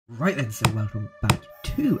Right then, so welcome back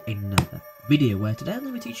to another video where today I'm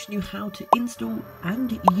going to be teaching you how to install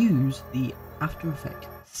and use the After Effects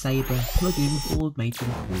Saber plugin for making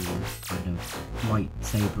cool kind of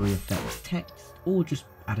lightsaber effects text, or just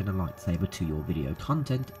adding a lightsaber to your video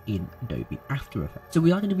content in Adobe After Effects. So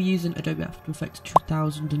we are going to be using Adobe After Effects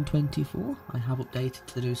 2024. I have updated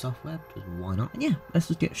to the new software, because why not? And yeah, let's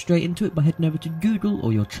just get straight into it by heading over to Google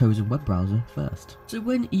or your chosen web browser first. So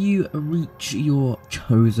when you reach your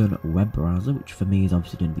chosen web browser, which for me is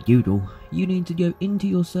obviously going to be Google, you need to go into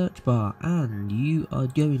your search bar and you are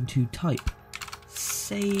going to type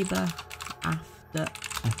Saber After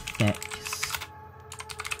Effects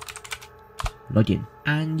plugin,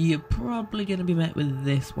 and you're probably going to be met with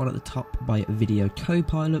this one at the top by Video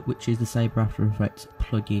Copilot, which is the Saber After Effects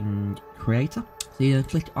plugin creator. So you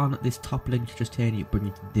click on this top link just here and you bring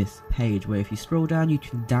you to this page where if you scroll down you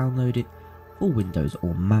can download it for Windows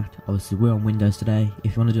or Mac. Obviously we're on Windows today.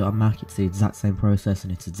 If you want to do it on Mac, it's the exact same process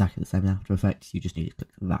and it's exactly the same After Effects. You just need to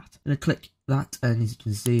click that. I'm going to click that, and as you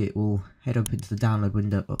can see it will head up into the download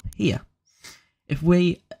window up here. If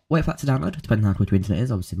we wait for that to download, depending on how quick your internet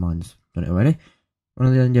is, obviously mine's done it already.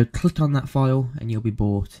 Then you click on that file and you'll be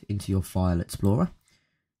brought into your file explorer,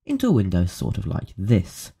 into a window sort of like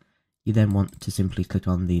this. You then want to simply click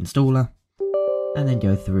on the installer and then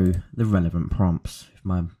go through the relevant prompts.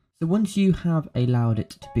 So once you have allowed it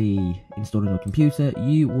to be installed on your computer,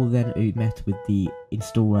 you will then be met with the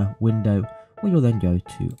installer window, where you'll then go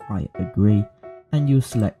to I agree and you'll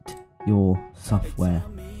select your software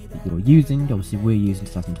that you're using. Obviously we're using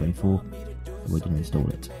 2024, so we're going to install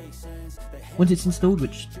it. Once it's installed,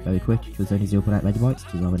 which is very quick because it's only 0.8 megabytes,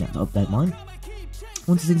 because I would have to update mine.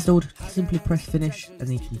 Once it's installed, simply press finish and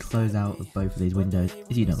then you can close out of both of these windows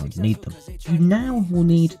as you no longer need them. You now will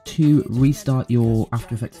need to restart your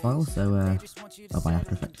After Effects file, so start by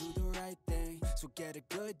After Effects.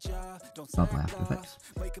 Start by After Effects.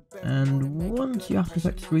 And once your After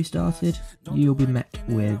Effects restarted, you'll be met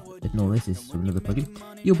with, ignore this, is from another plugin,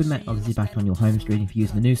 you'll be met obviously back on your home screen. If you're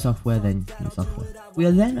using the new software, then new software. We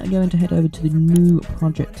are then going to head over to the new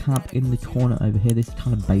project tab in the corner over here. This is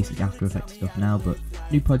kind of basic After Effects stuff now, but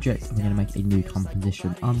new project, I'm going to make a new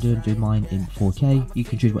composition. I'm doing mine in 4K. You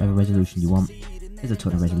can choose whatever resolution you want. There's a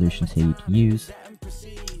ton of resolutions here you can use.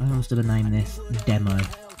 I'm still going to name this Demo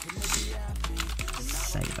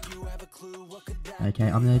Saber. Okay,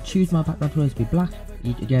 I'm going to choose my background color to be black.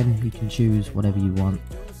 Again, you can choose whatever you want.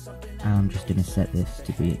 And I'm just going to set this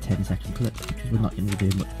to be a 10-second clip, because we're not going to be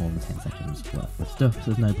doing much more than 10 seconds worth of stuff,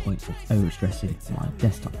 so there's no point of overstressing my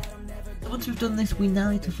desktop. Once we've done this, we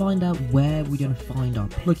now need to find out where we're going to find our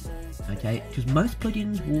plugin. Okay, because most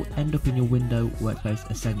plugins will end up in your window workplace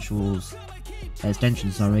essentials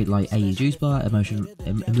extensions, like AE Juice Bar,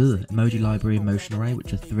 Emoji Library, and Motion Array,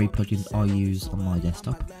 which are 3 plugins I use on my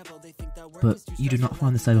desktop. But you do not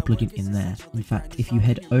find the Saber plugin in there. In fact, if you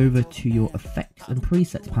head over to your effects and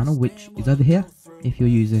presets panel, which is over here, if you're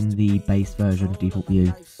using the base version default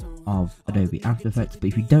view of Adobe After Effects, but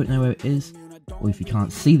if you don't know where it is, or if you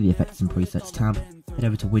can't see the effects and presets tab, head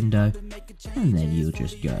over to window, and then you'll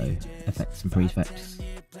just go effects and presets,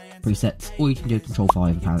 or you can do Control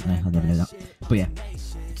 5 apparently, I never know that. But yeah,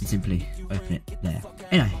 you can simply open it there.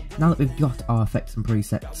 Anyway, now that we've got our effects and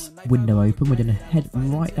presets window open, we're going to head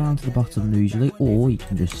right down to the bottom usually, or you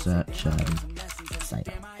can just search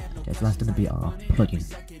Saber. Okay, so that's going to be our plugin.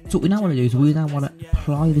 So what we now want to do is we now want to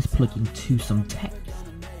apply this plugin to some text.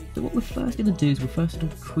 So what we're first going to do is we're first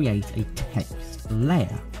going to create a text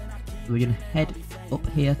layer. So we're going to head up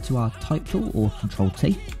here to our type tool, or Control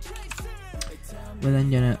T. We're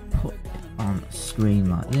then going to put it on screen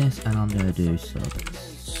like this, and I'm going to do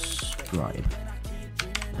subscribe.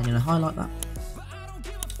 I'm going to highlight that,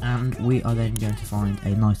 and we are then going to find a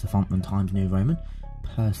nicer font than Times New Roman.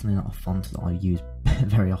 Personally not a font that I use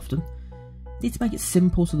very often. Need to make it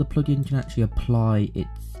simple so the plugin can actually apply its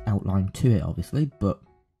outline to it obviously, but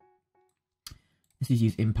this is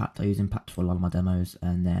use Impact. I use Impact for a lot of my demos,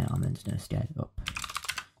 and then I'm then just going to scale it up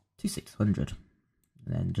to 600.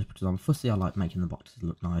 And then just because I'm fussy, I like making the boxes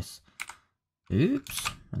look nice. Oops,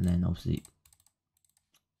 and then obviously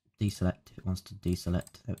deselect if it wants to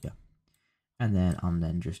deselect. There we go. And then I'm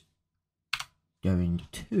then just going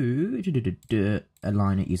to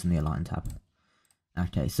align it using the align tab.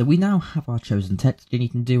 Okay, so we now have our chosen text, and you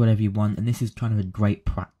can do whatever you want, and this is kind of a great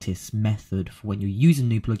practice method for when you're using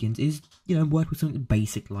new plugins, is, you know, work with something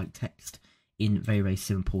basic like text in very, very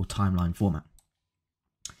simple timeline format.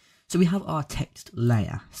 So we have our text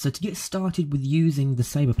layer. So to get started with using the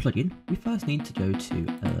Saber plugin, we first need to go to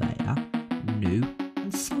Layer, New,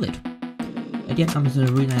 and Solid. Again, I'm just going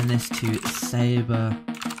to rename this to Saber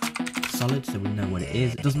solid, so we know what it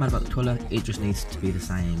is. It doesn't matter about the colour, it just needs to be the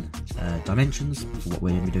same dimensions for what we're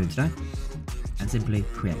going to be doing today. And simply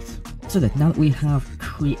create. So then, now that we have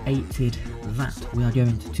created that, we are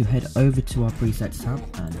going to head over to our presets tab,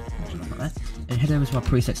 and head over to our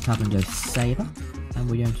presets tab and go Saber, and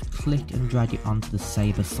we're going to click and drag it onto the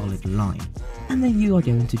Saber solid line, and then you are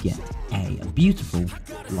going to get a beautiful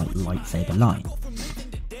lightsaber line.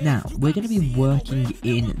 Now, we're going to be working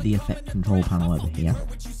in the effect control panel over here,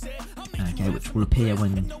 okay, which will appear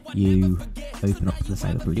when you open up the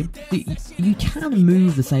Saber Preview. You can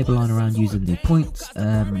move the Saber line around using the points.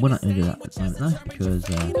 We're not going to do that at the moment though, because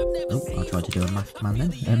I tried to do a math command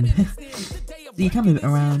then. So you can move it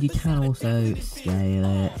around, you can also scale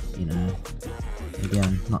it, you know.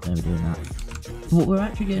 Again, not going to be doing that. So what we're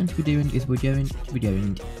actually going to be doing is we're going to be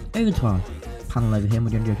going over to our panel over here, and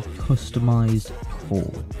we're going to go to Customize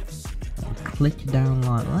Core. Click down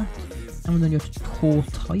like that, and we're going to go to Core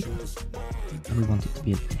Type, and we want it to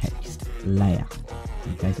be a text layer.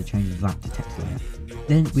 Okay, so change that to text layer.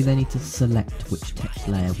 Then we need to select which text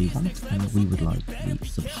layer we want, and we would like the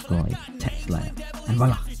subscribe text layer. And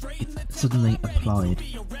voila, it's suddenly applied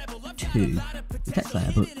to the text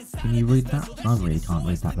layer. But can you read that? I really can't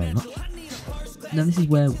read that very much. Now this is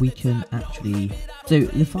where we can actually, so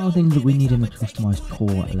the 5 things that we need in the customized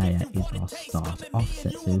core layer is our start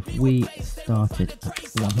offset. So if we start it at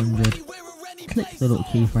 100, click the little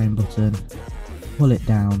keyframe button, pull it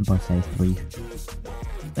down by say 3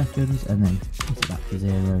 seconds, and then put it back to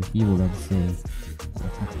 0, you will then see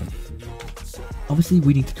what's happened. Obviously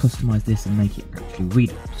we need to customize this and make it actually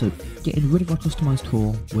readable. So getting rid of our customized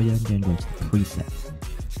core, we're then going to go to the presets.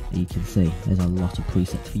 You can see there's a lot of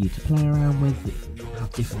presets for you to play around with that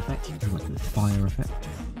have different effects. You can look at the fire effect.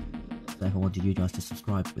 So if I wanted you guys to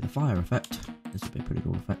subscribe with the fire effect, this would be a pretty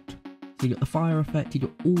cool effect. So you got the fire effect, you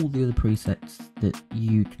got all the other presets that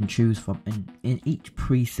you can choose from, and in each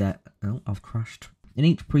preset, oh, I've crashed. In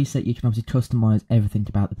each preset you can obviously customize everything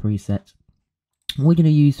about the preset. We're going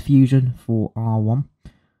to use Fusion for R1,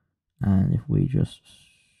 and if we just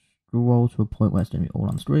scroll to a point where it's going to be all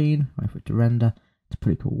on screen, wait for it to render. It's a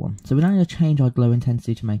pretty cool one. So we're now going to change our glow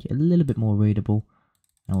intensity to make it a little bit more readable.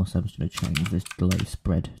 And also I'm just going to change this glow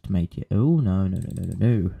spread to make it, oh no. 9.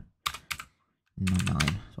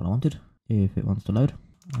 That's what I wanted. If it wants to load.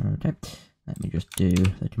 Okay. Let me just do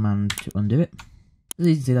the command to undo it. As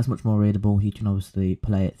you can see, that's much more readable. You can obviously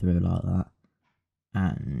play it through like that.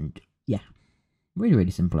 And yeah.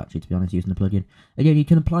 Really simple actually, to be honest, using the plugin. Again, you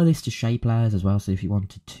can apply this to shape layers as well. So if you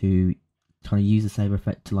wanted to kind of use the Saber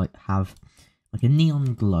effect to like have like a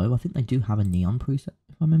neon glow. I think they do have a neon preset,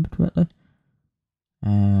 if I remember correctly.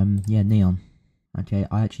 Yeah, neon. Okay,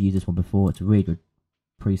 I actually used this one before. It's a really good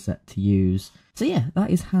preset to use. So yeah, that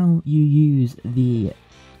is how you use the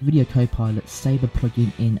Video Copilot Saber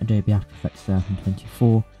plugin in Adobe After Effects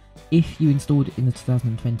 2024. If you installed it in the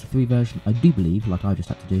 2023 version, I do believe, like I just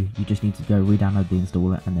had to do, you just need to go re-download the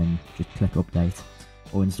installer and then just click update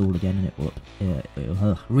or install again, and it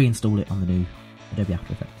will reinstall it on the new Adobe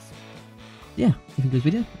After Effects. Yeah, if you enjoyed this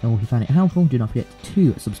video or if you found it helpful, do not forget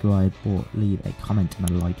to subscribe or leave a comment and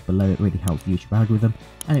a like below. It really helps the YouTube algorithm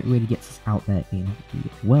and it really gets us out there in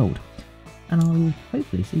the world. And I will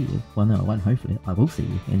hopefully see you, well no I won't hopefully, I will see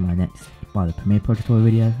you in my next either Premiere Pro tutorial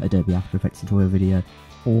video, Adobe After Effects tutorial video,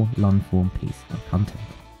 or long form piece of content.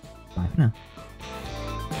 Bye for now.